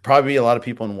 Probably a lot of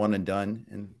people in one and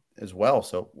done as well.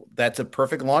 So that's a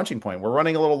perfect launching point. We're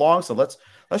running a little long, so let's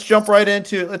jump right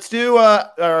into. Let's do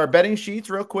our betting sheets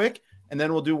real quick, and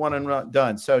then we'll do one and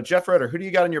done. So Jeff Ritter, who do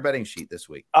you got on your betting sheet this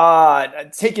week?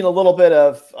 Taking a little bit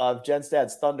of Jen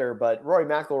Stad's thunder, but Rory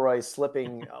McIlroy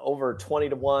slipping over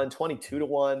 20-1,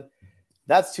 22-1.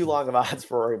 That's too long of odds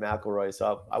for Rory McIlroy,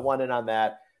 so I want in on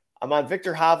that. I'm on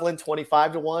Victor Hovland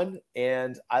 25-1,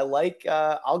 and I like.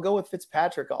 I'll go with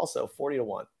Fitzpatrick also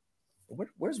 40-1.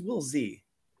 Where's Will Z?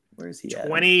 Where is he at?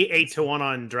 28-1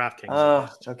 on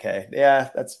DraftKings. Okay,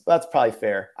 yeah, that's probably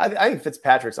fair. I think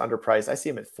Fitzpatrick's underpriced. I see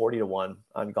him at 40-1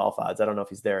 on golf odds. I don't know if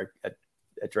he's there at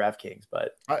DraftKings,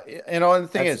 but the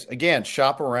thing is, again,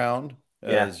 shop around.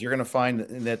 You're going to find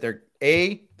that they're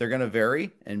going to vary,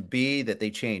 and B, that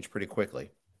they change pretty quickly.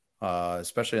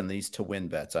 Especially on these to win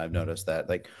bets. I've noticed that,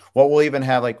 like, what we'll even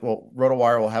have,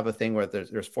 RotoWire will have a thing where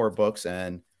there's 4 books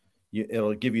and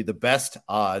it'll give you the best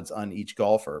odds on each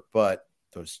golfer, but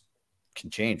those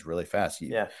can change really fast.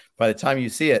 By the time you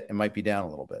see it, it might be down a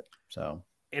little bit. So,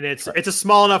 and it's a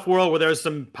small enough world where there's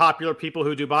some popular people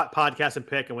who do podcasts and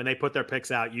pick, and when they put their picks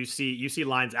out, you see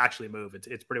lines actually move.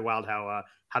 It's pretty wild how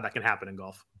that can happen in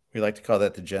golf. We like to call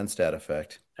that the Genstad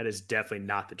effect. That is definitely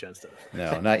not the Genstad.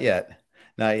 No, not yet.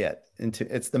 Not yet.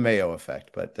 It's the Mayo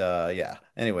effect, but yeah.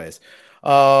 Anyways,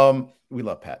 we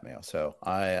love Pat Mayo, so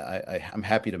I'm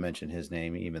happy to mention his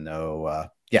name, even though,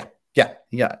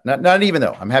 Not even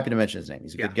though I'm happy to mention his name.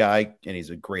 He's a good guy, and he's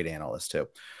a great analyst too.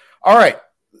 All right,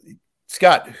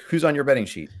 Scott, who's on your betting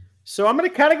sheet? So I'm going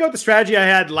to kind of go with the strategy I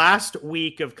had last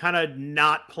week of kind of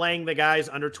not playing the guys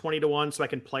under 20-1, so I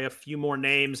can play a few more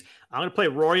names. I'm going to play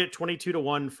Rory at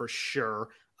 22-1 for sure.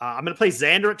 I'm going to play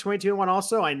Xander at 22-1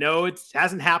 also. I know it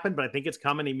hasn't happened, but I think it's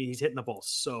coming. I mean, he's hitting the ball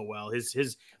so well.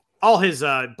 All his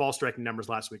ball striking numbers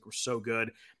last week were so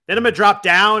good. Then I'm going to drop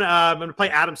down. I'm going to play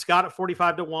Adam Scott at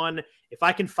 45-1. If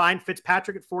I can find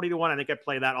Fitzpatrick at 40-1, I think I'd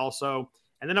play that also.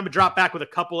 And then I'm going to drop back with a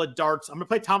couple of darts. I'm going to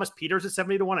play Thomas Pieters at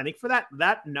 70-1. I think for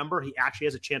that number, he actually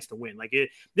has a chance to win.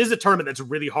 This is a tournament that's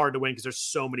really hard to win because there's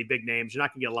so many big names. You're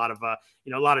not going to get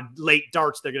a lot of late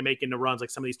darts they're going to make into runs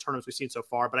like some of these tournaments we've seen so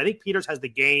far. But I think Pieters has the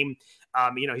game.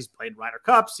 He's played Ryder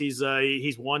Cups. He's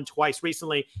won twice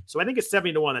recently. So I think it's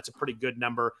 70-1. That's a pretty good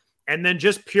number. And then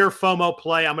just pure FOMO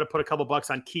play, I'm going to put a couple bucks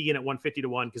on Keegan at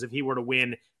 150-1 because if he were to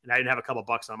win and I didn't have a couple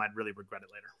bucks on him, I'd really regret it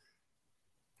later.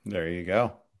 There you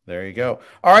go.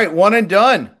 All right, one and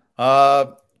done.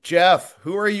 Jeff,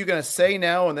 who are you going to say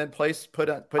now and then put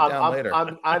down later?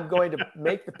 I'm going to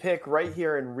make the pick right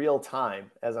here in real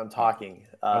time as I'm talking.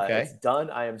 Okay. It's done.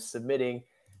 I am submitting.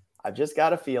 I've just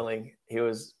got a feeling he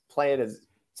was playing as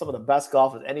some of the best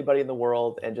golf with anybody in the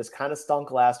world and just kind of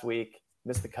stunk last week,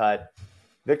 missed the cut.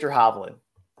 Victor Hovland.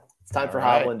 It's time for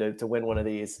Hovland to win one of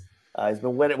these. He's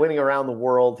been winning around the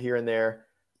world here and there.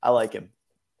 I like him.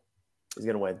 He's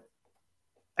going to win.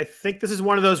 I think this is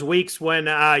one of those weeks when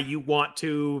you want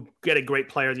to get a great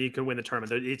player that you can win the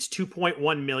tournament. It's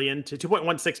 $2.1 million to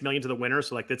 $2.16 million to the winner.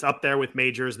 So it's up there with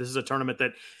majors. This is a tournament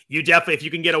that you definitely, if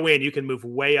you can get a win, you can move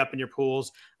way up in your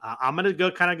pools. I'm going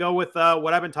to go with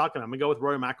what I've been talking about. I'm going to go with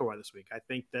Rory McIlroy this week. I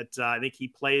think he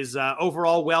plays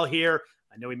overall well here.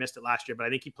 I know he missed it last year, but I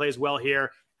think he plays well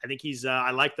here. I think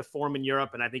I like the form in Europe,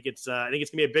 and I think it's going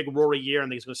to be a big Rory year, and I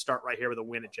think he's going to start right here with a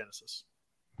win at Genesis.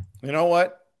 You know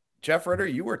what, Jeff Ritter,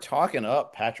 you were talking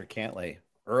up Patrick Cantlay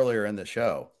earlier in the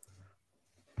show.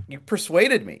 you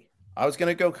persuaded me. I was going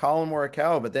to go Colin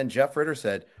Morikawa, but then Jeff Ritter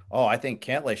said, "Oh, I think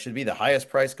Cantlay should be the highest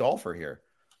priced golfer here."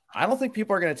 I don't think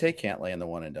people are going to take Cantlay in the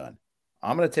one and done.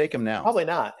 I'm going to take him now. Probably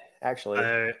not, actually.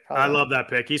 I love that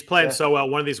pick. He's playing so well.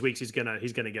 One of these weeks, he's gonna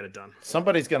get it done.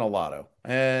 Somebody's going to lotto,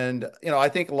 and I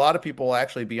think a lot of people will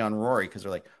actually be on Rory because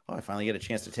they're like, "Oh, I finally get a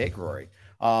chance to take Rory."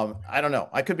 I don't know.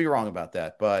 I could be wrong about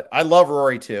that, but I love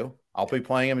Rory too. I'll be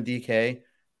playing him in DK,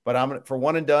 but for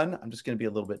one and done, I'm just going to be a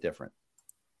little bit different.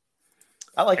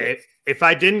 I like it. If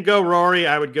I didn't go Rory,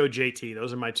 I would go JT.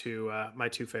 Those are my two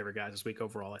favorite guys this week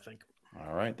overall, I think.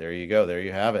 All right, there you go. There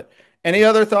you have it. Any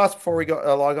other thoughts before we go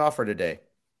log off for today?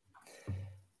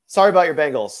 Sorry about your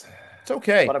Bengals. It's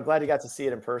okay, but I'm glad you got to see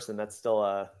it in person. That's still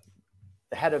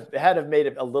it had to made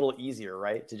it a little easier,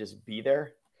 right? To just be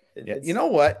there. You know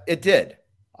what? It did.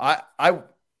 I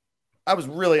was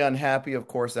really unhappy, of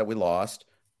course, that we lost,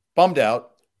 bummed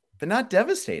out, but not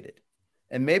devastated.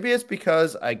 And maybe it's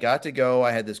because I got to go.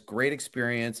 I had this great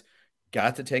experience,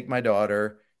 got to take my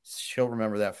daughter. She'll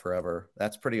remember that forever.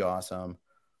 That's pretty awesome.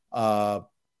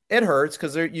 It hurts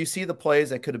because you see the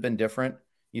plays that could have been different.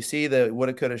 You see the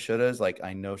woulda, coulda, shouldas. Like,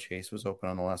 I know Chase was open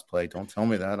on the last play. Don't tell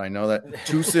me that. I know that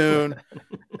too soon.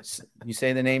 You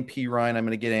say the name P. Ryan, I'm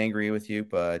going to get angry with you.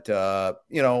 But,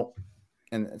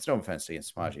 and it's no offense to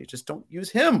Smaji. Just don't use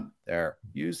him there.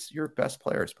 Use your best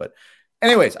players. But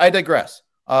anyways, I digress.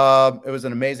 It was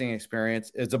an amazing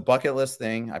experience. It's a bucket list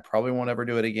thing. I probably won't ever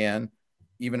do it again,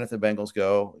 even if the Bengals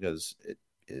go, because it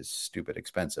is stupid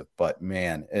expensive. But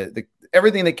man,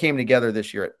 everything that came together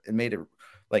this year, it made it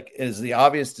like it is the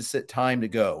obvious time to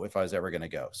go if I was ever going to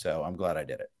go. So I'm glad I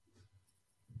did it.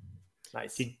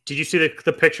 Nice. Did you see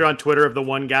the picture on Twitter of the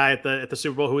one guy at the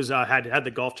Super Bowl who was had the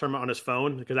golf tournament on his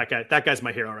phone? Because that guy's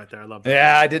my hero right there. I love that.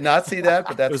 Yeah, I did not see that,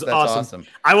 but that's awesome.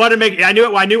 I wanted to make. I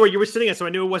knew where you were sitting at, so I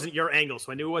knew it wasn't your angle,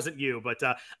 so I knew it wasn't you. But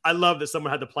I love that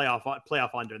someone had the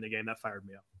playoff on during the game. That fired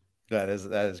me up. That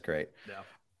is great. Yeah.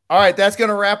 All right, that's going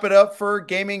to wrap it up for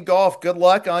Gaming Golf. Good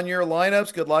luck on your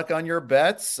lineups. Good luck on your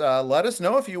bets. Let us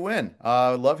know if you win.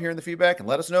 Love hearing the feedback, and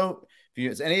let us know if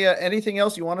there's anything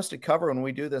else you want us to cover when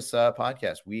we do this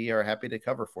podcast. We are happy to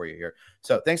cover for you here.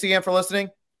 So thanks again for listening.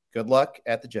 Good luck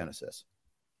at the Genesis.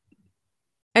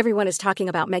 Everyone is talking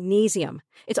about magnesium.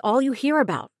 It's all you hear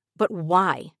about. But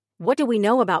why? What do we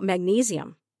know about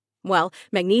magnesium? Well,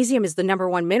 magnesium is the number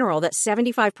one mineral that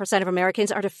 75% of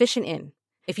Americans are deficient in.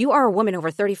 If you are a woman over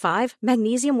 35,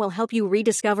 magnesium will help you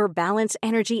rediscover balance,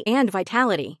 energy, and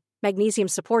vitality. Magnesium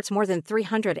supports more than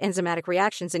 300 enzymatic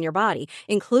reactions in your body,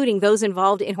 including those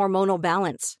involved in hormonal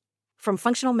balance. From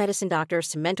functional medicine doctors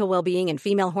to mental well-being and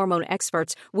female hormone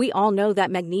experts, we all know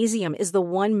that magnesium is the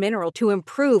one mineral to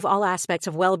improve all aspects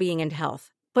of well-being and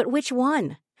health. But which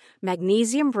one?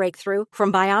 Magnesium Breakthrough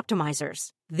from Bioptimizers,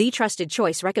 the trusted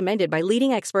choice recommended by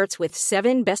leading experts with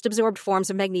 7 best-absorbed forms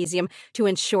of magnesium to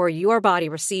ensure your body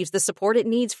receives the support it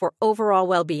needs for overall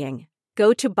well-being.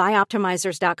 Go to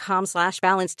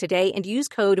bioptimizers.com/balance today and use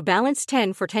code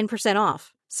BALANCE10 for 10%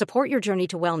 off. Support your journey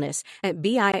to wellness at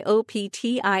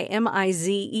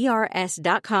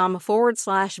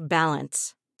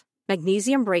bioptimizers.com/balance.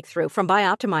 Magnesium Breakthrough from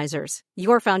Bioptimizers,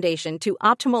 your foundation to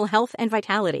optimal health and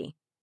vitality.